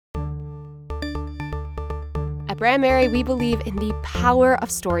At Brand Mary, we believe in the power of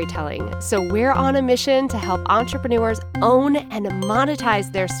storytelling. So we're on a mission to help entrepreneurs own and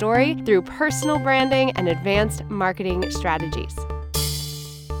monetize their story through personal branding and advanced marketing strategies.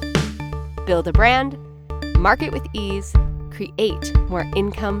 Build a brand, market with ease, create more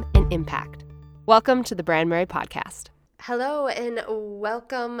income and impact. Welcome to the Brand Mary Podcast. Hello and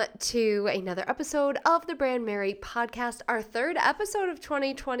welcome to another episode of the Brand Mary Podcast, our third episode of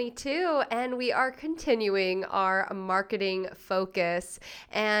 2022, and we are continuing our marketing focus.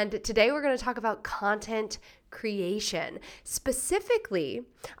 And today we're going to talk about content creation. Specifically,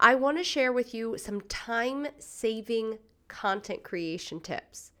 I want to share with you some time-saving content creation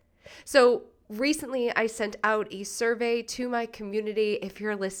tips. So recently, I sent out a survey to my community. If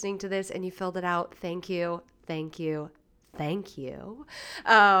you're listening to this and you filled it out, thank you.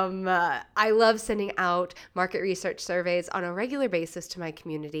 I love sending out market research surveys on a regular basis to my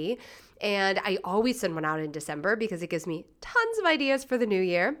community. And I always send one out in December because it gives me tons of ideas for the new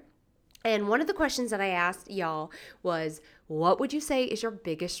year. And one of the questions that I asked y'all was, what would you say is your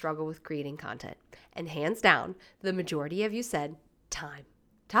biggest struggle with creating content? And hands down, the majority of you said time.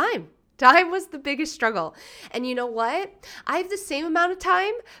 Time was the biggest struggle. And you know what? I have the same amount of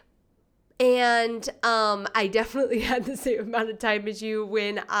time. And I definitely had the same amount of time as you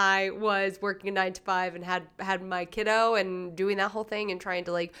when I was working a 9 to 5 and had my kiddo and doing that whole thing and trying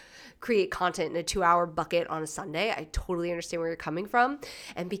to create content in a 2-hour bucket on a Sunday. I totally understand where you're coming from.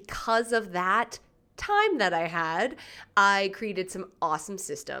 And because of that time that I had, I created some awesome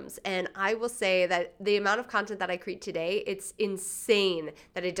systems. And I will say that the amount of content that I create today, it's insane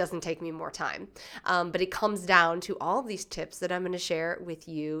that it doesn't take me more time. But it comes down to all of these tips that I'm going to share with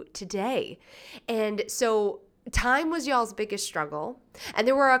you today. And so time was y'all's biggest struggle. And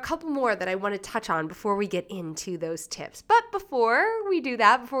there were a couple more that I want to touch on before we get into those tips. But before we do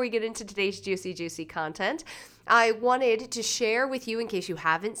that, before we get into today's juicy content, I wanted to share with you, in case you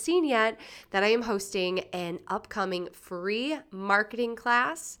haven't seen yet, that I am hosting an upcoming free marketing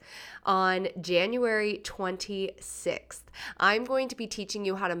class on January 26th. I'm going to be teaching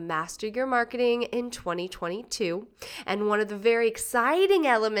you how to master your marketing in 2022. And one of the very exciting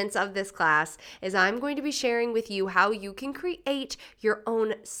elements of this class is I'm going to be sharing with you how you can create your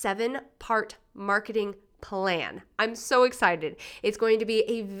own 7-part marketing plan. I'm so excited. It's going to be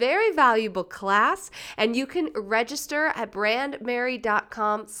a very valuable class, and you can register at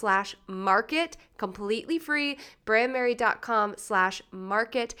brandmary.com/market, completely free,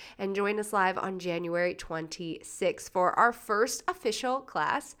 brandmary.com/market, and join us live on January 26th for our first official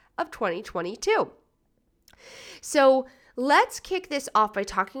class of 2022. So let's kick this off by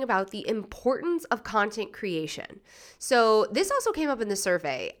talking about the importance of content creation. So this also came up in the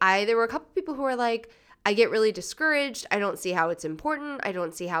survey. There were a couple people who were like, I get really discouraged. I don't see how it's important. I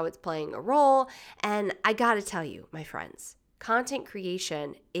don't see how it's playing a role. And I gotta tell you, my friends, content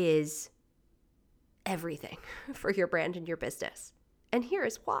creation is everything for your brand and your business. And here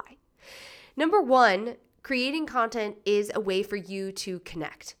is why. Number one, creating content is a way for you to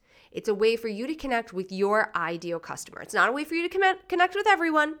connect. It's a way for you to connect with your ideal customer. It's not a way for you to connect with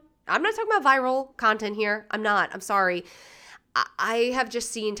everyone. I'm not talking about viral content here. I'm sorry. I have just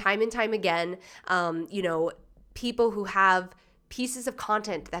seen time and time again, people who have pieces of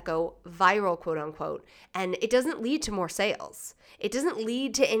content that go viral, quote unquote, and it doesn't lead to more sales. It doesn't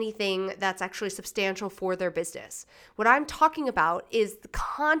lead to anything that's actually substantial for their business. What I'm talking about is the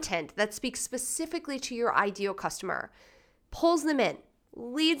content that speaks specifically to your ideal customer, pulls them in,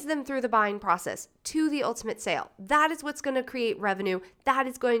 leads them through the buying process to the ultimate sale. That is what's going to create revenue. That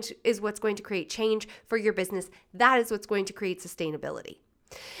is what's going to create change for your business. That is what's going to create sustainability.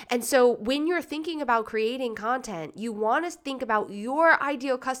 And so when you're thinking about creating content, you want to think about your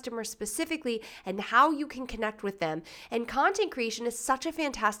ideal customer specifically and how you can connect with them. And content creation is such a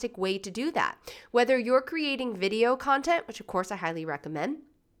fantastic way to do that. Whether you're creating video content, which of course I highly recommend,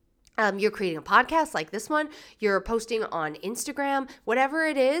 you're creating a podcast like this one, you're posting on Instagram, whatever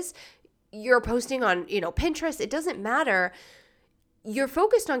it is, you're posting on, Pinterest, it doesn't matter. You're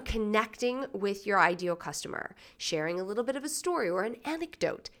focused on connecting with your ideal customer, sharing a little bit of a story or an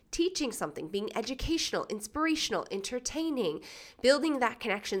anecdote, teaching something, being educational, inspirational, entertaining, building that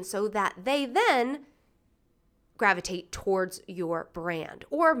connection so that they then gravitate towards your brand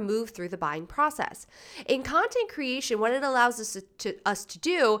or move through the buying process. In content creation, what it allows us to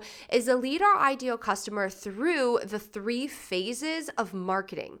do is to lead our ideal customer through the 3 phases of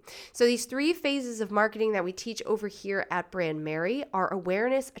marketing. So these 3 phases of marketing that we teach over here at Brand Mary are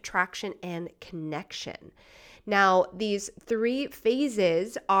awareness, attraction, and connection. Now, these 3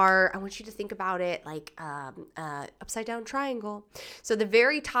 phases are, I want you to think about it like upside down triangle. So the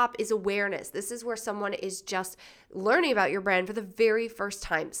very top is awareness. This is where someone is just learning about your brand for the very first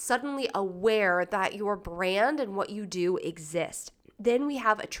time, suddenly aware that your brand and what you do exist. Then we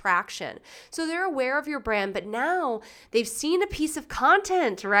have attraction. So they're aware of your brand, but now they've seen a piece of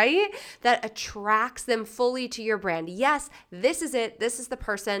content, right? That attracts them fully to your brand. Yes, this is it. This is the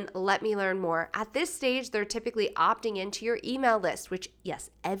person. Let me learn more. At this stage, they're typically opting into your email list, which,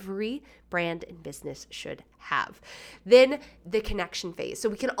 yes, every brand and business should have. Then the connection phase. So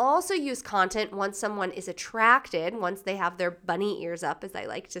we can also use content once someone is attracted, once they have their bunny ears up, as I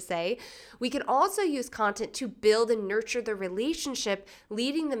like to say. We can also use content to build and nurture the relationship,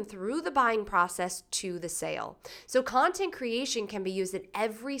 leading them through the buying process to the sale. So content creation can be used at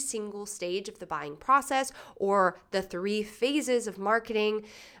every single stage of the buying process, or the 3 phases of marketing: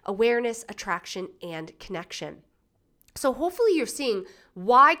 awareness, attraction, and connection. So hopefully you're seeing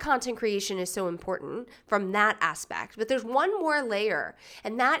why content creation is so important from that aspect. But there's one more layer,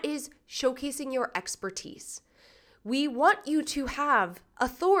 and that is showcasing your expertise. We want you to have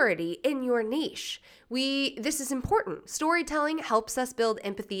authority in your niche. This is important. Storytelling helps us build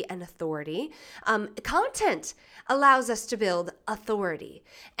empathy and authority. Content allows us to build authority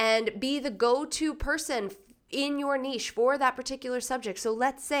and be the go-to person in your niche for that particular subject. So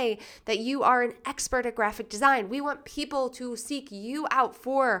let's say that you are an expert at graphic design. We want people to seek you out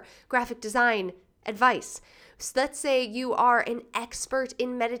for graphic design advice. So let's say you are an expert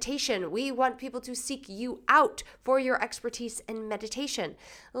in meditation. We want people to seek you out for your expertise in meditation.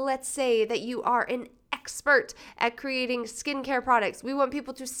 Let's say that you are an expert at creating skincare products. We want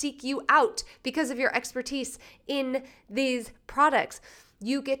people to seek you out because of your expertise in these products.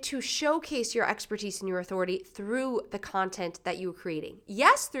 You get to showcase your expertise and your authority through the content that you're creating.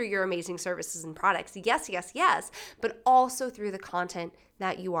 Yes, through your amazing services and products. Yes, yes, yes. But also through the content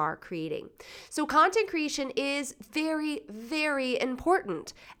that you are creating. So content creation is very, very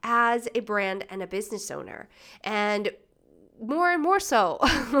important as a brand and a business owner. And more and more so,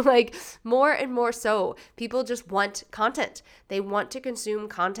 more and more so, people just want content. They want to consume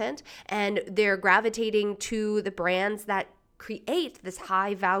content, and they're gravitating to the brands that create this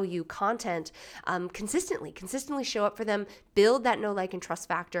high value content consistently show up for them, build that know, like, and trust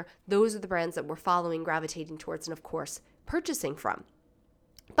factor. Those are the brands that we're following, gravitating towards, and of course, purchasing from.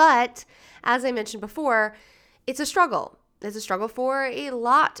 But as I mentioned before, it's a struggle. It's a struggle for a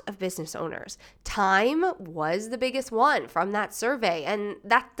lot of business owners. Time was the biggest one from that survey, and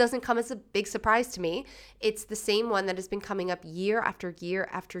that doesn't come as a big surprise to me. It's the same one that has been coming up year after year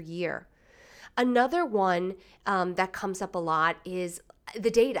after year. Another one that comes up a lot is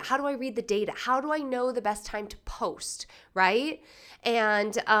the data. How do I read the data? How do I know the best time to post, right?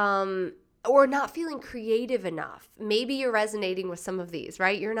 And or not feeling creative enough. Maybe you're resonating with some of these,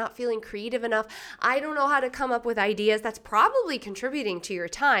 right? You're not feeling creative enough. I don't know how to come up with ideas. That's probably contributing to your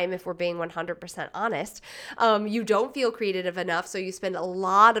time, if we're being 100% honest. You don't feel creative enough, so you spend a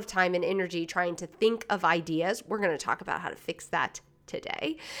lot of time and energy trying to think of ideas. We're going to talk about how to fix that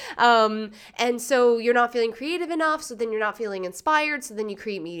today. And so you're not feeling creative enough, so then you're not feeling inspired, so then you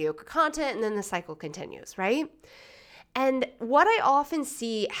create mediocre content, and then the cycle continues, right? And what I often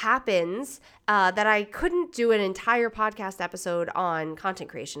see happens that I couldn't do an entire podcast episode on content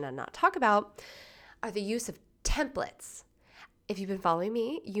creation and not talk about are the use of templates. If you've been following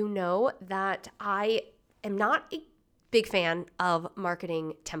me, you know that I am not a big fan of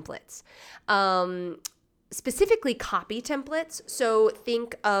marketing templates. Specifically copy templates. So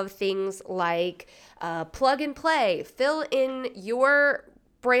think of things like plug and play, fill in your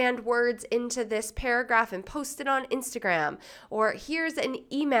brand words into this paragraph and post it on Instagram. Or here's an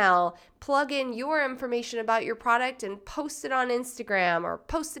email, plug in your information about your product and post it on Instagram, or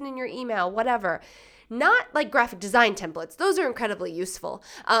post it in your email, whatever. Not like graphic design templates. Those are incredibly useful.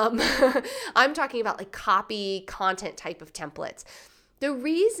 I'm talking about like copy content type of templates. The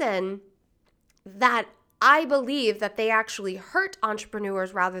reason that I believe that they actually hurt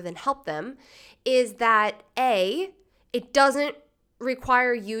entrepreneurs rather than help them is that A, it doesn't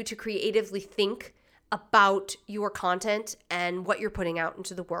require you to creatively think about your content and what you're putting out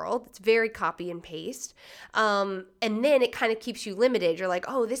into the world. It's very copy and paste. And then it kind of keeps you limited. You're like,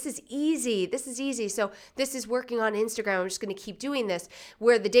 oh, this is easy. So this is working on Instagram. I'm just going to keep doing this.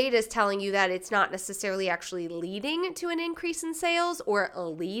 Where the data is telling you that it's not necessarily actually leading to an increase in sales or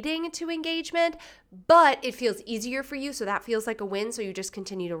leading to engagement, but it feels easier for you. So that feels like a win. So you just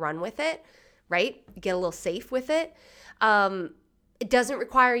continue to run with it, right? You get a little safe with it. It doesn't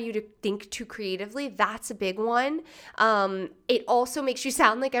require you to think too creatively. That's a big one. It also makes you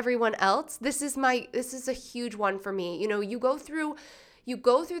sound like everyone else. This is a huge one for me. You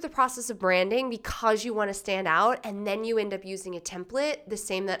go through the process of branding because you want to stand out, and then you end up using a template, the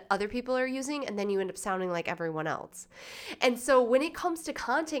same that other people are using, and then you end up sounding like everyone else. And so when it comes to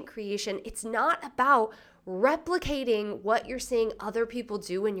content creation, it's not about replicating what you're seeing other people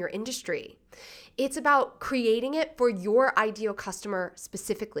do in your industry. It's about creating it for your ideal customer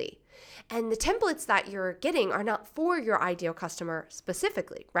specifically. And the templates that you're getting are not for your ideal customer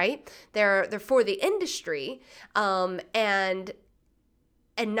specifically, right? They're for the industry, and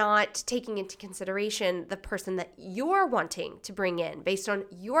not taking into consideration the person that you're wanting to bring in based on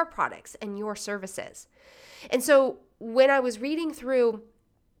your products and your services. And so when I was reading through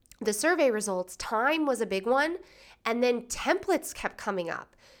the survey results, time was a big one, and then templates kept coming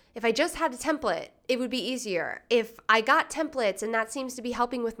up. If I just had a template, it would be easier. If I got templates, and that seems to be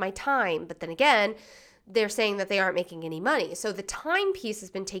helping with my time, but then again, they're saying that they aren't making any money. So the time piece has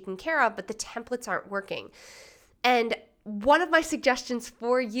been taken care of, but the templates aren't working. And one of my suggestions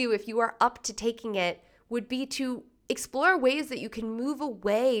for you, if you are up to taking it, would be to explore ways that you can move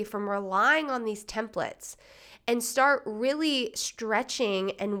away from relying on these templates and start really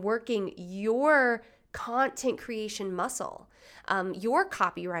stretching and working your content creation muscle, your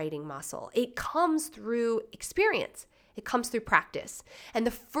copywriting muscle. It comes through experience. It comes through practice. And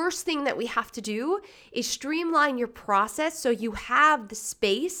the first thing that we have to do is streamline your process so you have the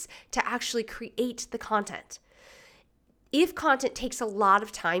space to actually create the content. If content takes a lot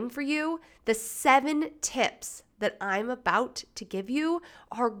of time for you, the 7 tips that I'm about to give you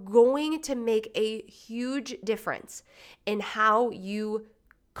are going to make a huge difference in how you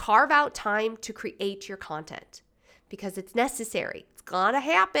carve out time to create your content, because it's necessary. It's gotta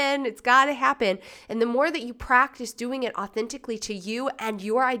happen. It's gotta happen. And the more that you practice doing it authentically to you and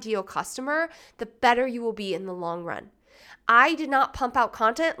your ideal customer, the better you will be in the long run. I did not pump out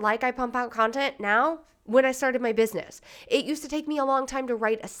content like I pump out content now when I started my business. It used to take me a long time to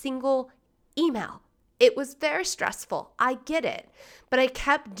write a single email. It was very stressful. I get it. But I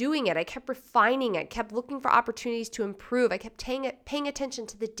kept doing it. I kept refining it. I kept looking for opportunities to improve. I kept paying attention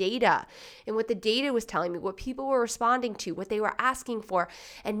to the data and what the data was telling me, what people were responding to, what they were asking for.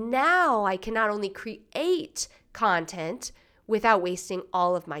 And now I can not only create content without wasting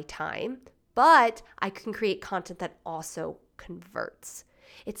all of my time, but I can create content that also converts.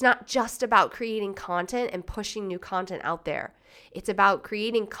 It's not just about creating content and pushing new content out there. It's about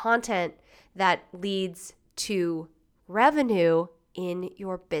creating content that leads to revenue in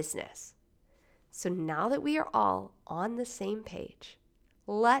your business. So now that we are all on the same page,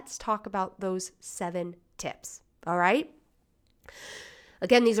 let's talk about those 7 tips. All right?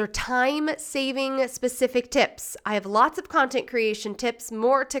 Again, these are time-saving specific tips. I have lots of content creation tips,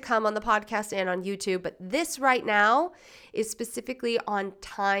 more to come on the podcast and on YouTube, but this right now is specifically on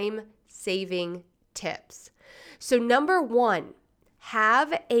time-saving tips. So number 1,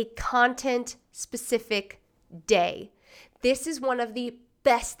 have a content-specific day. This is one of the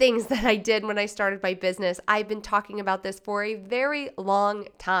best things that I did when I started my business. I've been talking about this for a very long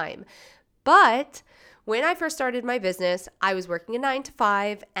time, but when I first started my business, I was working a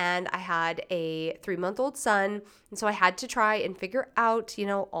 9-to-5 and I had a 3-month-old son. And so I had to try and figure out,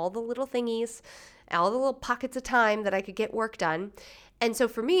 all the little thingies, all the little pockets of time that I could get work done. And so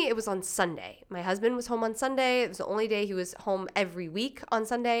for me, it was on Sunday. My husband was home on Sunday. It was the only day he was home every week on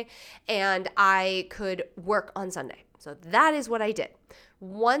Sunday, and I could work on Sunday. So that is what I did.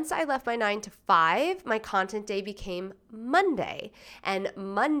 Once I left my 9-to-5, my content day became Monday. And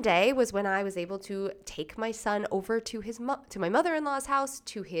Monday was when I was able to take my son over to my mother-in-law's house,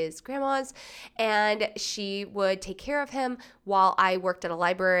 to his grandma's, and she would take care of him while I worked at a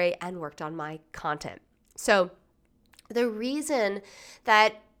library and worked on my content. So the reason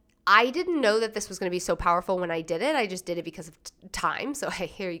that I didn't know that this was going to be so powerful when I did it, I just did it because of time. So hey,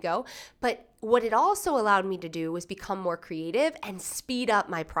 here you go. But what it also allowed me to do was become more creative and speed up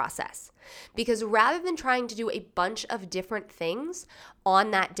my process. Because rather than trying to do a bunch of different things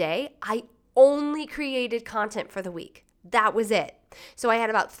on that day, I only created content for the week. That was it. So I had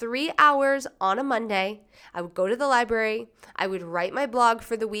about 3 hours on a Monday. I would go to the library. I would write my blog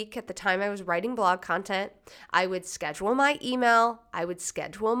for the week. At the time I was writing blog content. I would schedule my email. I would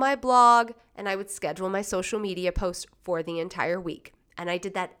schedule my blog, and I would schedule my social media posts for the entire week. And I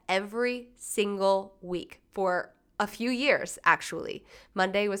did that every single week for a few years, actually.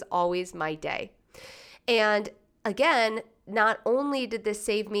 Monday was always my day. And again, not only did this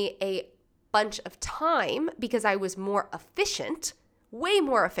save me a bunch of time because I was more efficient way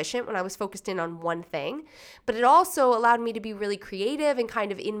more efficient when I was focused in on one thing, but it also allowed me to be really creative and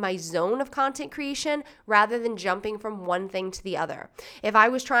kind of in my zone of content creation rather than jumping from one thing to the other. If I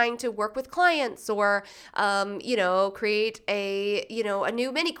was trying to work with clients or, create a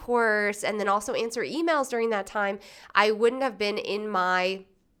new mini course and then also answer emails during that time, I wouldn't have been in my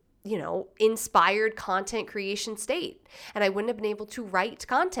inspired content creation state. And I wouldn't have been able to write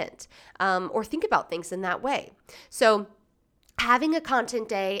content or think about things in that way. So having a content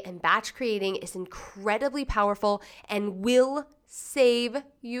day and batch creating is incredibly powerful and will save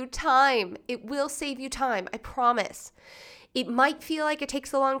you time. It will save you time, I promise. It might feel like it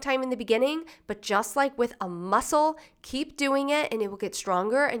takes a long time in the beginning, but just like with a muscle, keep doing it and it will get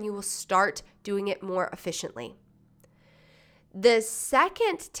stronger and you will start doing it more efficiently. The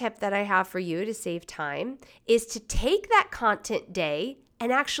second tip that I have for you to save time is to take that content day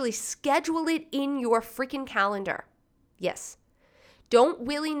and actually schedule it in your freaking calendar. Yes. Don't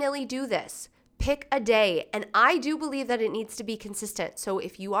willy-nilly do this. Pick a day. And I do believe that it needs to be consistent. So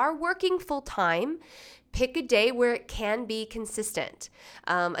if you are working full-time, pick a day where it can be consistent.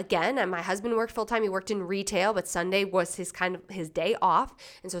 Again, my husband worked full-time. He worked in retail, but Sunday was his day off.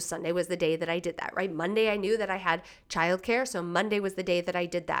 And so Sunday was the day that I did that, right? Monday, I knew that I had childcare. So Monday was the day that I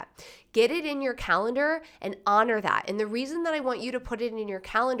did that. Get it in your calendar and honor that. And the reason that I want you to put it in your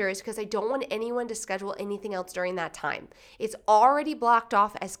calendar is because I don't want anyone to schedule anything else during that time. It's already blocked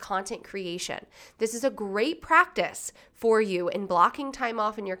off as content creation. This is a great practice for you in blocking time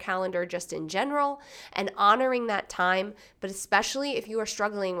off in your calendar just in general and honoring that time. But especially if you are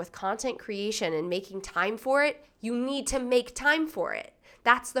struggling with content creation and making time for it, you need to make time for it.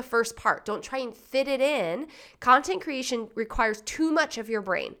 That's the first part. Don't try and fit it in. Content creation requires too much of your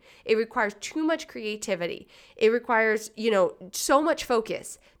brain. It requires too much creativity. It requires, so much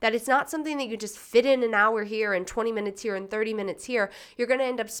focus that it's not something that you just fit in an hour here and 20 minutes here and 30 minutes here. You're going to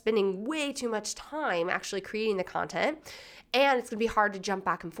end up spending way too much time actually creating the content, and it's going to be hard to jump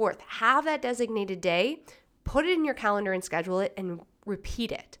back and forth. Have that designated day, put it in your calendar and schedule it and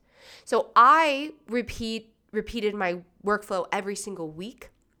repeat it. So I repeated my workflow every single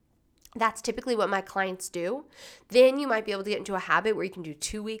week. That's typically what my clients do. Then you might be able to get into a habit where you can do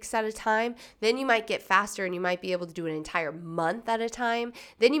 2 weeks at a time. Then you might get faster and you might be able to do an entire month at a time.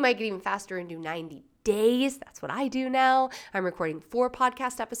 Then you might get even faster and do 90 days. That's what I do now. I'm recording 4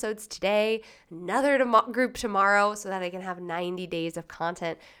 podcast episodes today, another group tomorrow, so that I can have 90 days of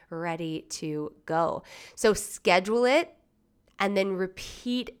content ready to go. So schedule it and then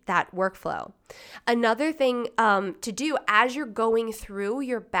repeat that workflow. Another thing to do as you're going through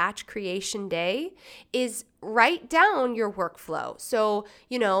your batch creation day is write down your workflow. So,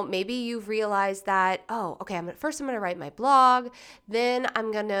 maybe you've realized that, I'm going to write my blog. Then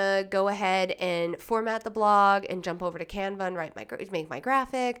I'm going to go ahead and format the blog and jump over to Canva and make my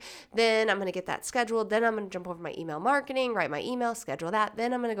graphic. Then I'm going to get that scheduled. Then I'm going to jump over to my email marketing, write my email, schedule that.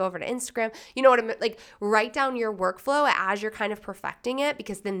 Then I'm going to go over to Instagram. You know what I mean? Like, write down your workflow as you're kind of perfecting it,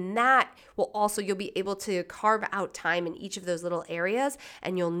 because then that will also, you'll be able to carve out time in each of those little areas,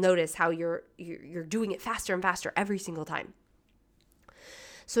 and you'll notice how you're doing it faster and faster every single time.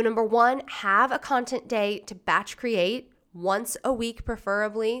 So number 1, have a content day to batch create once a week,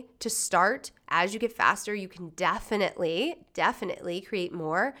 preferably to start. As you get faster, you can definitely create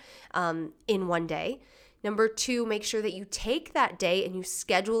more in one day. Number 2, make sure that you take that day and you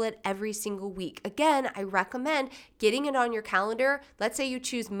schedule it every single week. Again, I recommend getting it on your calendar. Let's say you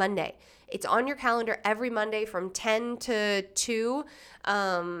choose Monday. It's on your calendar every Monday from 10 to 2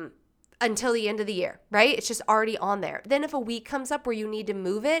 until the end of the year, right? It's just already on there. Then if a week comes up where you need to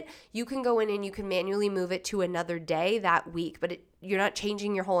move it, you can go in and you can manually move it to another day that week, but you're not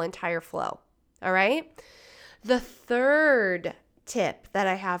changing your whole entire flow, all right? The third tip that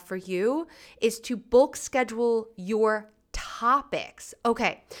I have for you is to bulk schedule your topics.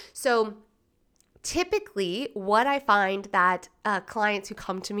 Okay, so typically what I find that clients who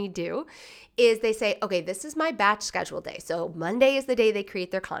come to me do is they say, okay, this is my batch schedule day. So Monday is the day they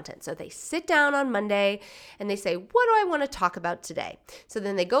create their content. So they sit down on Monday and they say, what do I want to talk about today? So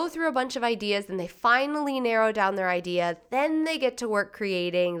then they go through a bunch of ideas and they finally narrow down their idea. Then they get to work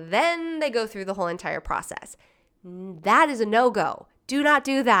creating. Then they go through the whole entire process. That is a no-go. Do not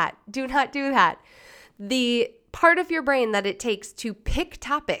do that. Do not do that. The part of your brain that it takes to pick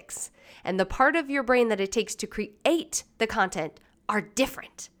topics and the part of your brain that it takes to create the content are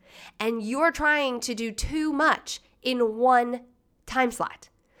different. And you're trying to do too much in one time slot.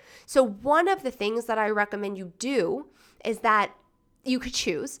 So one of the things that I recommend you do is that you could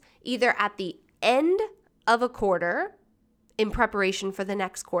choose either at the end of a quarter in preparation for the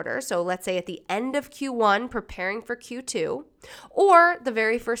next quarter. So let's say at the end of Q1, preparing for Q2, or the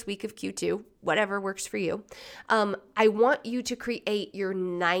very first week of Q2, whatever works for you. I want you to create your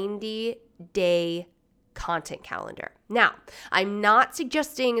 90-day content calendar. Now, I'm not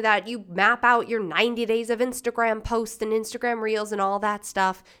suggesting that you map out your 90 days of Instagram posts and Instagram reels and all that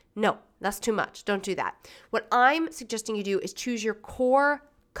stuff. No, that's too much. Don't do that. What I'm suggesting you do is choose your core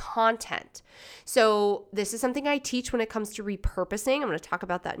content. So this is something I teach when it comes to repurposing. I'm going to talk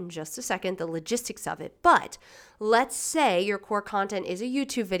about that in just a second, the logistics of it. But let's say your core content is a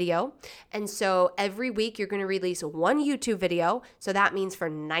YouTube video. And so every week you're going to release one YouTube video. So that means for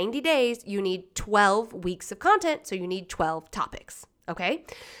 90 days, you need 12 weeks of content. So you need 12 topics. Okay.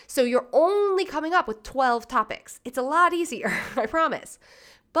 So you're only coming up with 12 topics. It's a lot easier, I promise.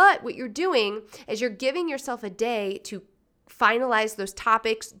 But what you're doing is you're giving yourself a day to finalize those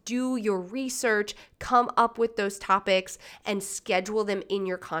topics, do your research, come up with those topics, and schedule them in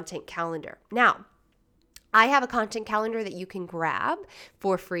your content calendar. Now, I have a content calendar that you can grab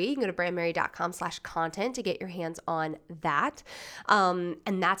for free. You can go to brandmary.com/content to get your hands on that. And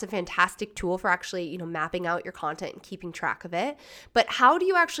that's a fantastic tool for actually, mapping out your content and keeping track of it. But how do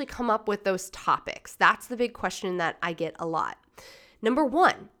you actually come up with those topics? That's the big question that I get a lot. Number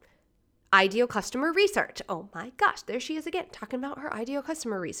one, ideal customer research. Oh my gosh, there she is again, talking about her ideal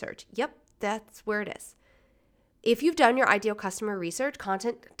customer research. Yep, that's where it is. If you've done your ideal customer research,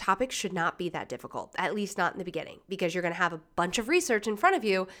 content topics should not be that difficult, at least not in the beginning, because you're going to have a bunch of research in front of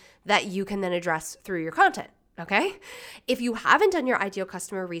you that you can then address through your content. Okay? If you haven't done your ideal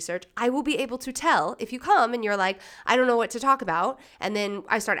customer research, I will be able to tell if you come and you're like, I don't know what to talk about. And then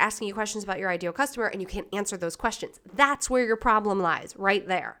I start asking you questions about your ideal customer and you can't answer those questions. That's where your problem lies, right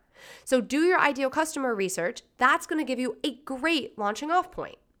there. So do your ideal customer research. That's going to give you a great launching off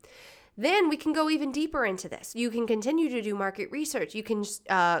point. Then we can go even deeper into this. You can continue to do market research. You can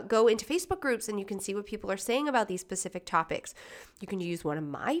go into Facebook groups and you can see what people are saying about these specific topics. You can use one of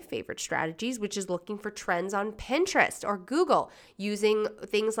my favorite strategies, which is looking for trends on Pinterest or Google, using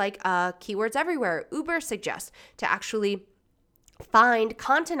things like Keywords Everywhere, Ubersuggest to actually find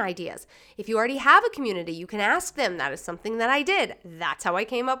content ideas. If you already have a community, you can ask them. That is something that I did. That's how I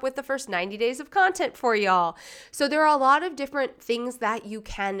came up with the first 90 days of content for y'all. So there are a lot of different things that you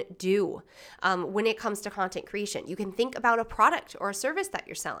can do when it comes to content creation. You can think about a product or a service that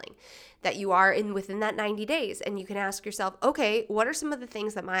you're selling that you are in within that 90 days. And you can ask yourself, okay, what are some of the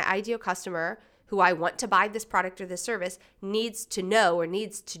things that my ideal customer who I want to buy this product or this service needs to know or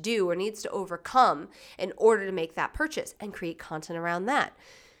needs to do or needs to overcome in order to make that purchase, and create content around that.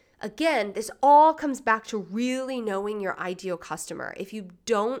 Again, this all comes back to really knowing your ideal customer. If you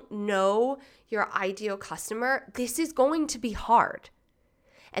don't know your ideal customer, this is going to be hard.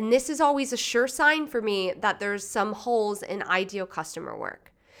 And this is always a sure sign for me that there's some holes in ideal customer work.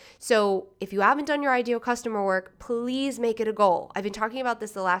 So if you haven't done your ideal customer work, please make it a goal. I've been talking about this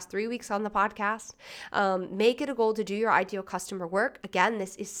the last 3 weeks on the podcast. Make it a goal to do your ideal customer work. Again,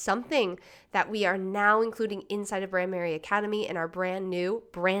 this is something that we are now including inside of Brand Mary Academy in our brand new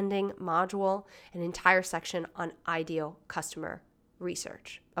branding module, an entire section on ideal customer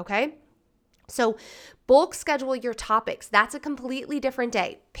research. Okay? So bulk schedule your topics. That's a completely different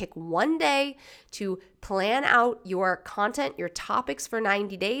day. Pick one day to plan out your content, your topics for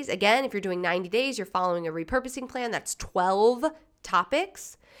 90 days. Again, if you're doing 90 days, you're following a repurposing plan. That's 12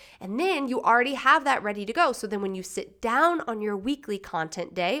 topics. And then you already have that ready to go. So then when you sit down on your weekly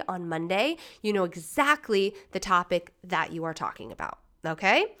content day on Monday, you know exactly the topic that you are talking about.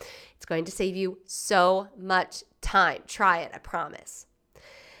 Okay? It's going to save you so much time. Try it, I promise.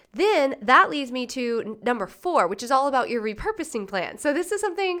 Then that leads me to number 4, which is all about your repurposing plan. So this is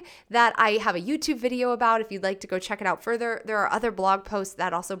something that I have a YouTube video about. If you'd like to go check it out further, there are other blog posts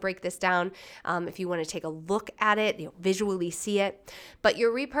that also break this down. If you want to take a look at it, visually see it. But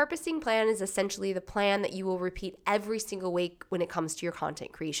your repurposing plan is essentially the plan that you will repeat every single week when it comes to your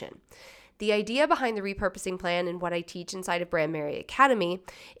content creation. The idea behind the repurposing plan and what I teach inside of Brand Mary Academy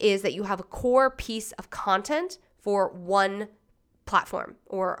is that you have a core piece of content for one platform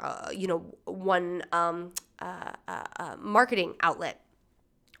or one marketing outlet.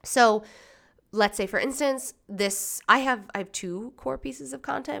 So let's say, for instance, I have 2 core pieces of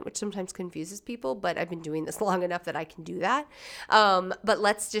content, which sometimes confuses people, but I've been doing this long enough that I can do that. But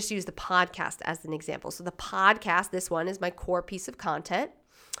let's just use the podcast as an example. So the podcast, this one is my core piece of content.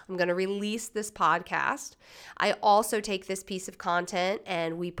 I'm going to release this podcast. I also take this piece of content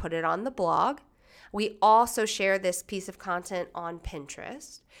and we put it on the blog. We also share this piece of content on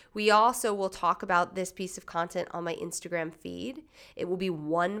Pinterest. We also will talk about this piece of content on my Instagram feed. It will be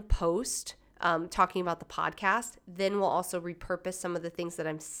one post talking about the podcast, then we'll also repurpose some of the things that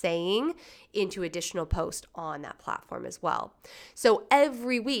I'm saying into additional posts on that platform as well. So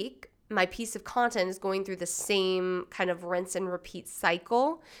every week, my piece of content is going through the same kind of rinse and repeat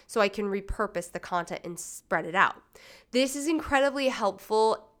cycle so I can repurpose the content and spread it out. This is incredibly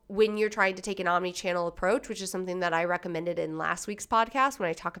helpful when you're trying to take an omni-channel approach, which is something that I recommended in last week's podcast when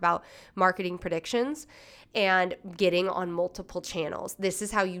I talk about marketing predictions and getting on multiple channels. This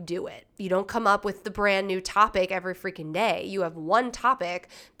is how you do it. You don't come up with the brand new topic every freaking day. You have one topic,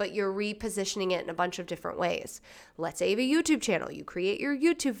 but you're repositioning it in a bunch of different ways. Let's say you have a YouTube channel. You create your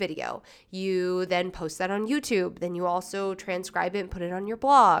YouTube video. You then post that on YouTube. Then you also transcribe it and put it on your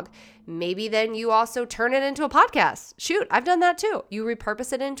blog. Maybe then you also turn it into a podcast. Shoot, I've done that too. You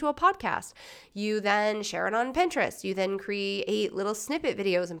repurpose it into a podcast. You then share it on Pinterest. You then create little snippet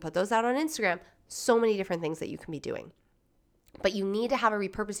videos and put those out on Instagram. So many different things that you can be doing. But you need to have a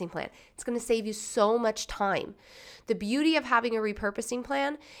repurposing plan. It's going to save you so much time. The beauty of having a repurposing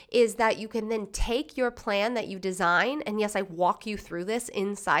plan is that you can then take your plan that you design, and yes, I walk you through this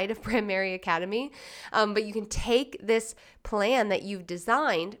inside of Brand Mary Academy, but you can take this plan that you've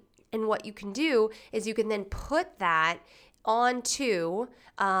designed, and what you can do is you can then put that onto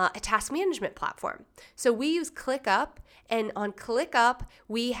a task management platform. So we use ClickUp, and on ClickUp,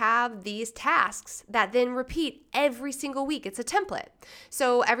 we have these tasks that then repeat every single week. It's a template.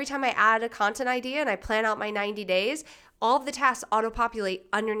 So every time I add a content idea and I plan out my 90 days, all of the tasks auto-populate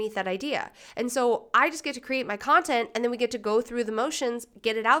underneath that idea. And so I just get to create my content, and then we get to go through the motions,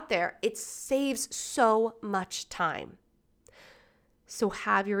 get it out there. It saves so much time. So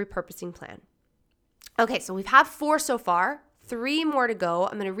have your repurposing plan. Okay, so we've had 4 so far, 3 more to go.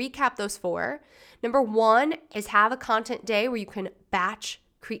 I'm going to recap those 4. Number 1 is have a content day where you can batch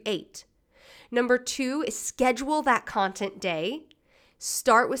create. Number 2 is schedule that content day.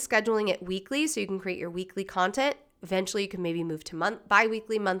 Start with scheduling it weekly so you can create your weekly content. Eventually, you can maybe move to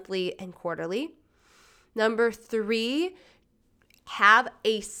bi-weekly, monthly, and quarterly. Number 3, have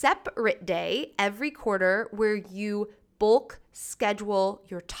a separate day every quarter where you bulk schedule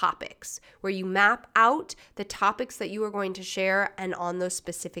your topics, where you map out the topics that you are going to share and on those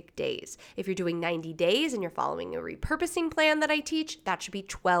specific days. If you're doing 90 days and you're following a repurposing plan that I teach, that should be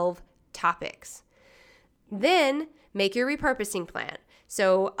 12 topics. Then make your repurposing plan.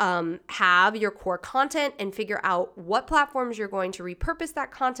 So have your core content and figure out what platforms you're going to repurpose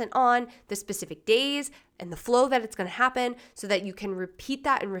that content on, the specific days, and the flow that it's going to happen so that you can repeat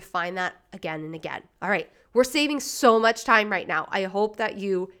that and refine that again and again. All right, we're saving so much time right now. I hope that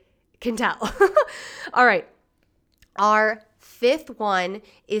you can tell. All right, our 5th one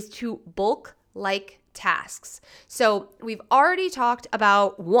is to bulk like tasks. So we've already talked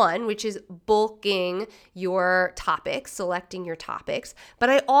about 1, which is bulking your topics, selecting your topics, but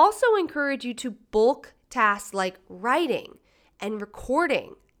I also encourage you to bulk tasks like writing and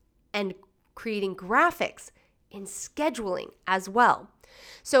recording and creating graphics and scheduling as well.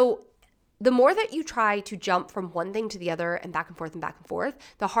 So the more that you try to jump from one thing to the other and back and forth,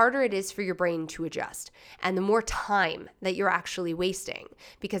 the harder it is for your brain to adjust and the more time that you're actually wasting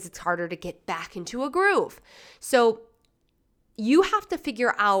because it's harder to get back into a groove. So you have to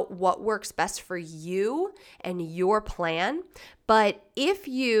figure out what works best for you and your plan. But if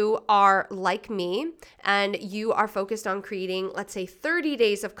you are like me and you are focused on creating, let's say, 30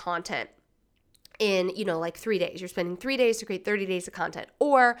 days of content, in, like 3 days. You're spending 3 days to create 30 days of content.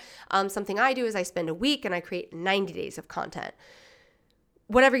 Or something I do is I spend a week and I create 90 days of content.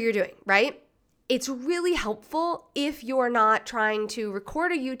 Whatever you're doing, right? It's really helpful if you're not trying to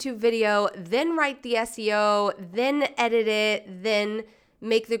record a YouTube video, then write the SEO, then edit it, then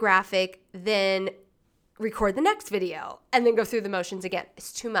make the graphic, then record the next video, and then go through the motions again.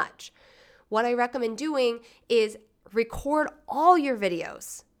 It's too much. What I recommend doing is record all your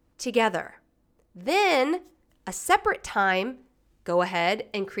videos together. Then, a separate time, go ahead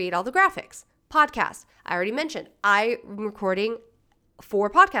and create all the graphics. Podcasts. I already mentioned, I'm recording 4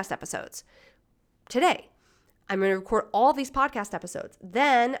 podcast episodes today. I'm going to record all these podcast episodes.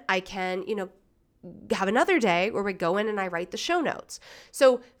 Then I can, have another day where we go in and I write the show notes.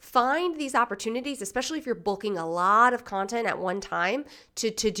 So find these opportunities, especially if you're bulking a lot of content at one time, to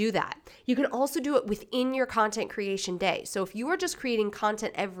do that. You can also do it within your content creation day. So if you are just creating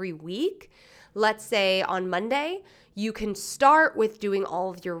content every week, let's say on Monday, you can start with doing all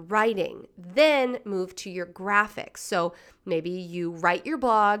of your writing, then move to your graphics. So maybe you write your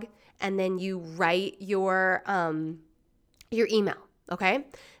blog and then you write your email, okay?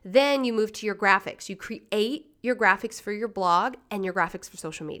 Then you move to your graphics. You create your graphics for your blog and your graphics for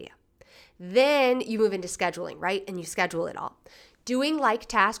social media. Then you move into scheduling, right? And you schedule it all. Doing like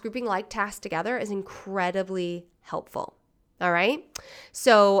tasks, grouping like tasks together is incredibly helpful. All right.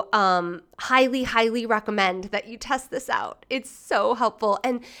 So, highly, highly recommend that you test this out. It's so helpful.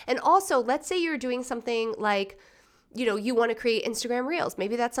 And also, let's say you're doing something like, you want to create Instagram Reels.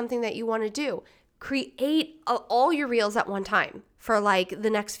 Maybe that's something that you want to do. Create all your Reels at one time for like the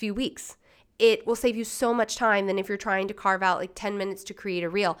next few weeks. It will save you so much time than if you're trying to carve out like 10 minutes to create a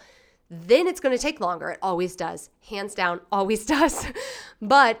Reel. Then it's going to take longer. It always does. Hands down, always does.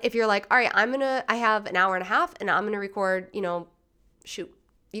 But if you're like, all right, I have an hour and a half and I'm going to record, you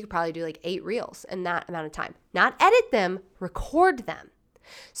could probably do like 8 Reels in that amount of time. Not edit them, record them.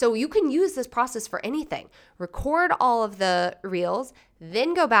 So you can use this process for anything. Record all of the Reels,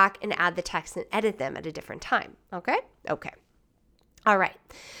 then go back and add the text and edit them at a different time. Okay. All right.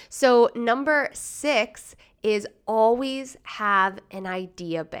 So number 6 is always have an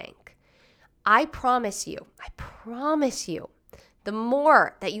idea bank. I promise you, the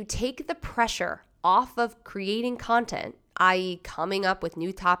more that you take the pressure off of creating content, i.e. coming up with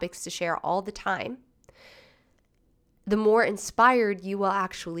new topics to share all the time, the more inspired you will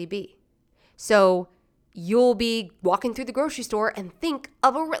actually be. So you'll be walking through the grocery store and think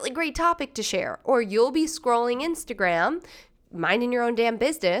of a really great topic to share, or you'll be scrolling Instagram, minding your own damn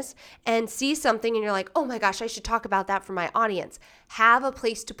business, and see something and you're like, oh my gosh, I should talk about that for my audience. Have a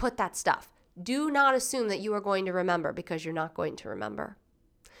place to put that stuff. Do not assume that you are going to remember, because you're not going to remember.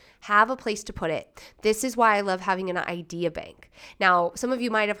 Have a place to put it. This is why I love having an idea bank. Now, some of you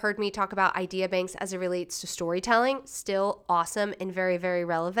might have heard me talk about idea banks as it relates to storytelling. Still awesome and very, very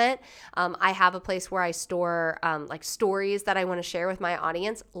relevant. I have a place where I store like stories that I want to share with my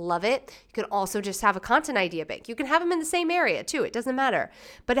audience. Love it. You can also just have a content idea bank. You can have them in the same area too. It doesn't matter.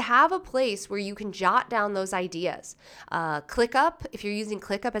 But have a place where you can jot down those ideas. ClickUp, if you're using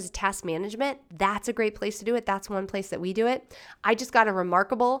ClickUp as a task management, that's a great place to do it. That's one place that we do it. I just got a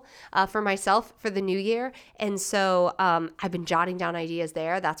Remarkable for myself for the new year. And so I've been jotting down ideas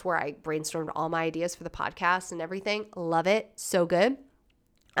there. That's where I brainstormed all my ideas for the podcast and everything. Love it. So good.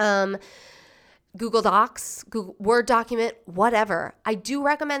 Google Docs, Google Word document, whatever. I do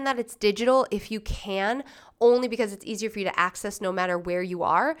recommend that it's digital if you can, only because it's easier for you to access no matter where you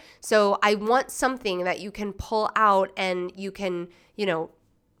are. So I want something that you can pull out and you can,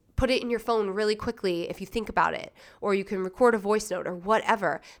 put it in your phone really quickly if you think about it, or you can record a voice note or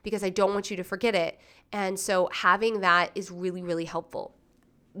whatever, because I don't want you to forget it. And so having that is really, really helpful.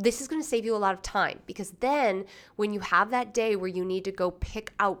 This is going to save you a lot of time, because then when you have that day where you need to go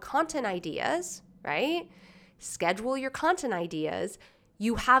pick out content ideas, right? Schedule your content ideas.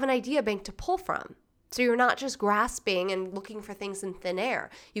 You have an idea bank to pull from. So you're not just grasping and looking for things in thin air.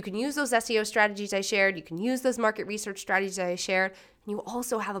 You can use those SEO strategies I shared. You can use those market research strategies I shared. And you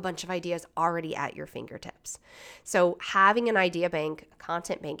also have a bunch of ideas already at your fingertips. So having an idea bank, a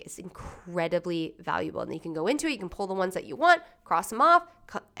content bank, is incredibly valuable. And you can go into it. You can pull the ones that you want, cross them off,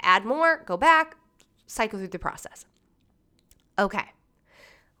 add more, go back, cycle through the process. Okay.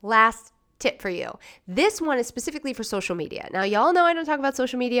 Last tip for you. This one is specifically for social media. Now, y'all know I don't talk about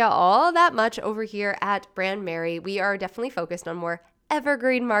social media all that much over here at Brand Mary. We are definitely focused on more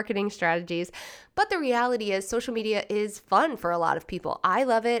evergreen marketing strategies, but the reality is social media is fun for a lot of people. I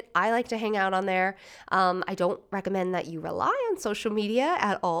love it. I like to hang out on there. I don't recommend that you rely on social media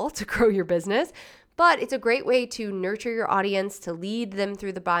at all to grow your business, but it's a great way to nurture your audience, to lead them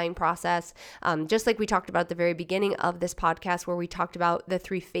through the buying process. Just like we talked about at the very beginning of this podcast, where we talked about the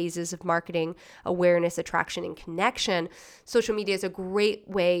 3 phases of marketing: awareness, attraction, and connection. Social media is a great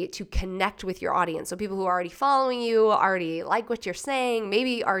way to connect with your audience. So people who are already following you, already like what you're saying,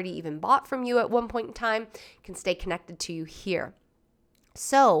 maybe already even bought from you at one point in time, can stay connected to you here.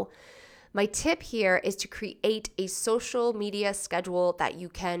 So my tip here is to create a social media schedule that you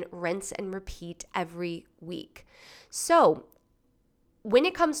can rinse and repeat every week. So when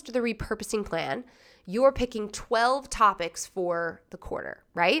it comes to the repurposing plan, you're picking 12 topics for the quarter,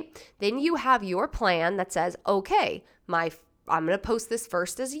 right? Then you have your plan that says, okay, I'm going to post this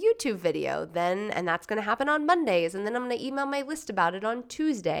first as a YouTube video, and that's going to happen on Mondays, and then I'm going to email my list about it on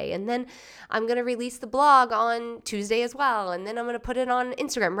Tuesday, and then I'm going to release the blog on Tuesday as well, and then I'm going to put it on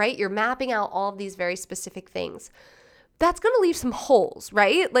Instagram, right? You're mapping out all of these very specific things. That's going to leave some holes,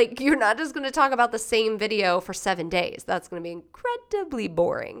 right? Like, you're not just going to talk about the same video for 7 days. That's going to be incredibly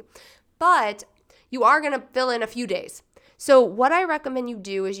boring. But you are going to fill in a few days. So what I recommend you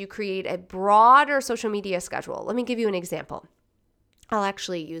do is you create a broader social media schedule. Let me give you an example. I'll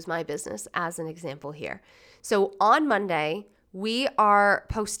actually use my business as an example here. So on Monday, we are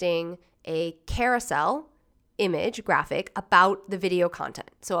posting a carousel image graphic about the video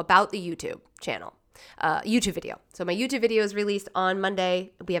content, so about the YouTube channel. YouTube video. So my YouTube video is released on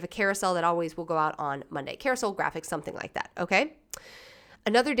Monday. We have a carousel that always will go out on Monday. Carousel graphics, something like that. Okay.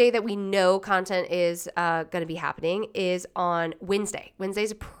 Another day that we know content is going to be happening is on Wednesday. Wednesday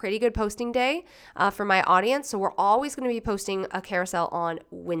is a pretty good posting day for my audience. So we're always going to be posting a carousel on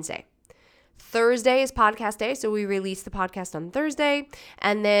Wednesday. Thursday is podcast day, so we release the podcast on Thursday,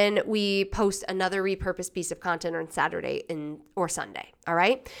 and then we post another repurposed piece of content on Saturday or Sunday, all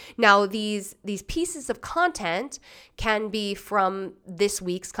right? Now, these pieces of content can be from this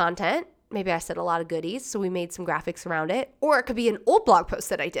week's content. Maybe I said a lot of goodies, so we made some graphics around it, or it could be an old blog post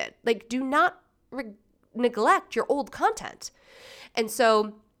that I did. Like, do not neglect your old content. And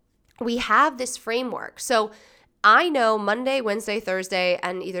so we have this framework. So I know Monday, Wednesday, Thursday,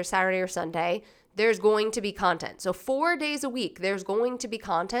 and either Saturday or Sunday, there's going to be content. So 4 days a week, there's going to be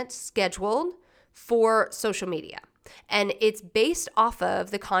content scheduled for social media. And it's based off of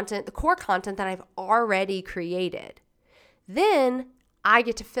the core content that I've already created. Then I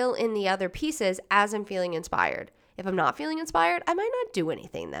get to fill in the other pieces as I'm feeling inspired. If I'm not feeling inspired, I might not do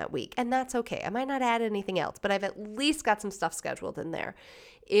anything that week, and that's okay. I might not add anything else, but I've at least got some stuff scheduled in there.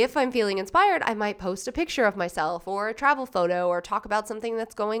 If I'm feeling inspired, I might post a picture of myself or a travel photo or talk about something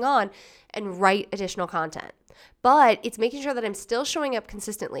that's going on and write additional content. But it's making sure that I'm still showing up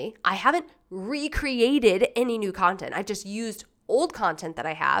consistently. I haven't recreated any new content. I just used old content that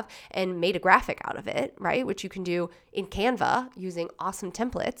I have and made a graphic out of it, right? Which you can do in Canva using awesome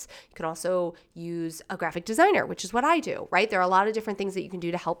templates. You can also use a graphic designer, which is what I do, right? There are a lot of different things that you can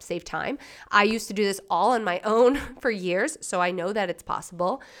do to help save time. I used to do this all on my own for years, so I know that it's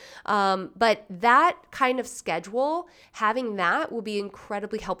possible. But that kind of schedule, having that will be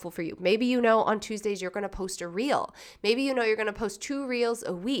incredibly helpful for you. Maybe you know on Tuesdays you're going to post a reel. Maybe you know you're going to post 2 reels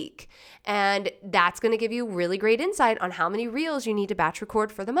a week, and that's going to give you really great insight on how many reels you need to batch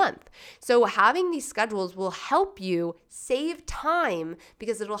record for the month. So having these schedules will help you save time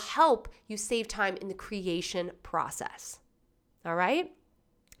because it'll help you save time in the creation process. All right?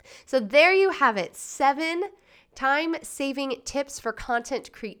 So there you have it. 7 time-saving tips for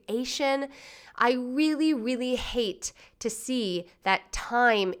content creation. I really, really hate to see that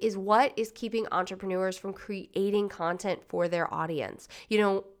time is what is keeping entrepreneurs from creating content for their audience.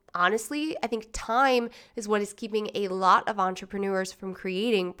 Honestly, I think time is what is keeping a lot of entrepreneurs from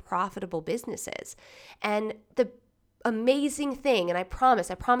creating profitable businesses. And the amazing thing, and I promise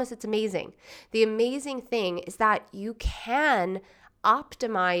it's amazing. The amazing thing is that you can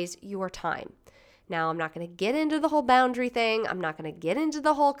optimize your time. Now, I'm not going to get into the whole boundary thing. I'm not going to get into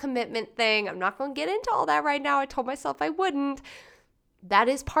the whole commitment thing. I'm not going to get into all that right now. I told myself I wouldn't. That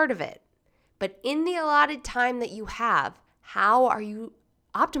is part of it. But in the allotted time that you have, how are you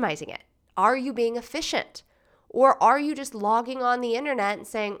optimizing it? Are you being efficient? Or are you just logging on the internet and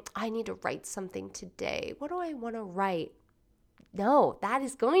saying, I need to write something today. What do I want to write? No, that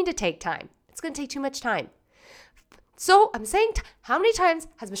is going to take time. It's going to take too much time. So I'm saying, how many times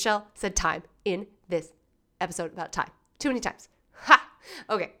has Michelle said time in this episode about time? Too many times. Ha!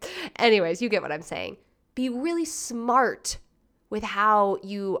 Okay. Anyways, you get what I'm saying. Be really smart with how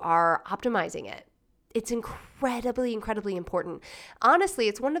you are optimizing it. It's incredibly, incredibly important. Honestly,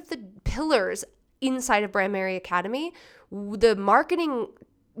 it's one of the pillars inside of Brand Mary Academy. The marketing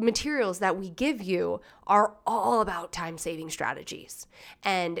materials that we give you are all about time-saving strategies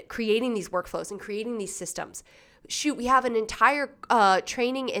and creating these workflows and creating these systems. Shoot, we have an entire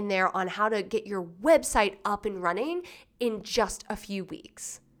training in there on how to get your website up and running in just a few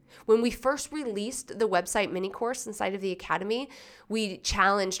weeks. When we first released the website mini course inside of the Academy, we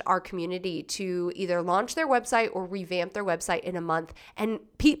challenged our community to either launch their website or revamp their website in a month. And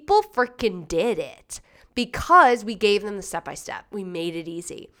people freaking did it because we gave them the step-by-step. We made it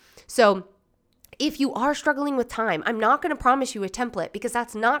easy. So if you are struggling with time, I'm not going to promise you a template because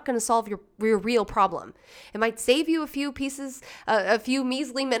that's not going to solve your real problem. It might save you a few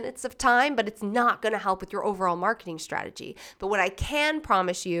measly minutes of time, but it's not going to help with your overall marketing strategy. But what I can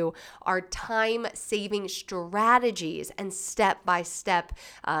promise you are time-saving strategies and step-by-step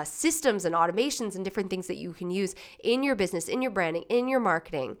systems and automations and different things that you can use in your business, in your branding, in your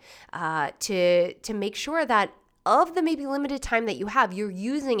marketing to make sure that of the maybe limited time that you have, you're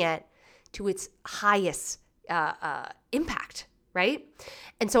using it to its highest impact, right?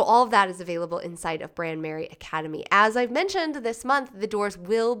 And so all of that is available inside of Brand Mary Academy. As I've mentioned, this month, the doors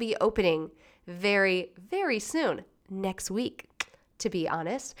will be opening very, very soon, next week, to be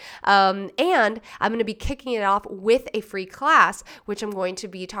honest. And I'm going to be kicking it off with a free class, which I'm going to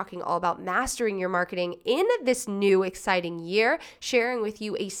be talking all about mastering your marketing in this new exciting year, sharing with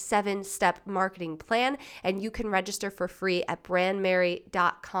you a 7-step marketing plan. And you can register for free at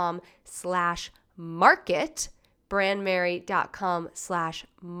brandmary.com/marketing. market,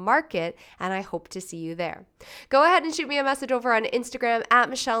 brandmary.com/market, and I hope to see you there. Go ahead and shoot me a message over on Instagram at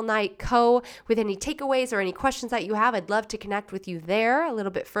Michelle Knight Co. with any takeaways or any questions that you have. I'd love to connect with you there a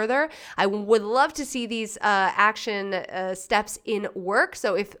little bit further. I would love to see these action steps in work.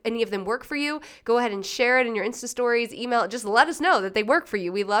 So if any of them work for you, go ahead and share it in your Insta stories, email it. Just let us know that they work for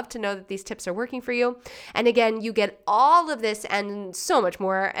you. We love to know that these tips are working for you. And again, you get all of this and so much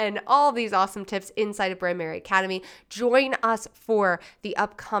more and all of these awesome tips inside of Brand Mary Academy. Join us for the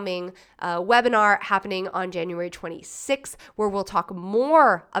upcoming webinar happening on January 26th, where we'll talk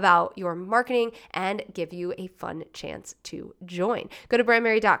more about your marketing and give you a fun chance to join. Go to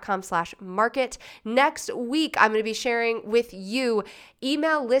brandmary.com/market. Next week, I'm going to be sharing with you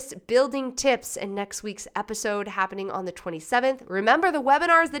email list building tips in next week's episode happening on the 27th. Remember, the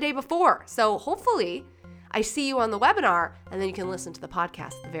webinar is the day before, so hopefully I see you on the webinar, and then you can listen to the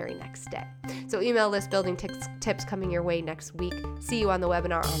podcast the very next day. So email list building tips coming your way next week. See you on the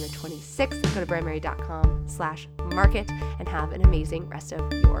webinar on the 26th. Go to brandmary.com/market and have an amazing rest of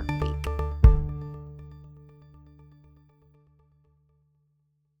your week.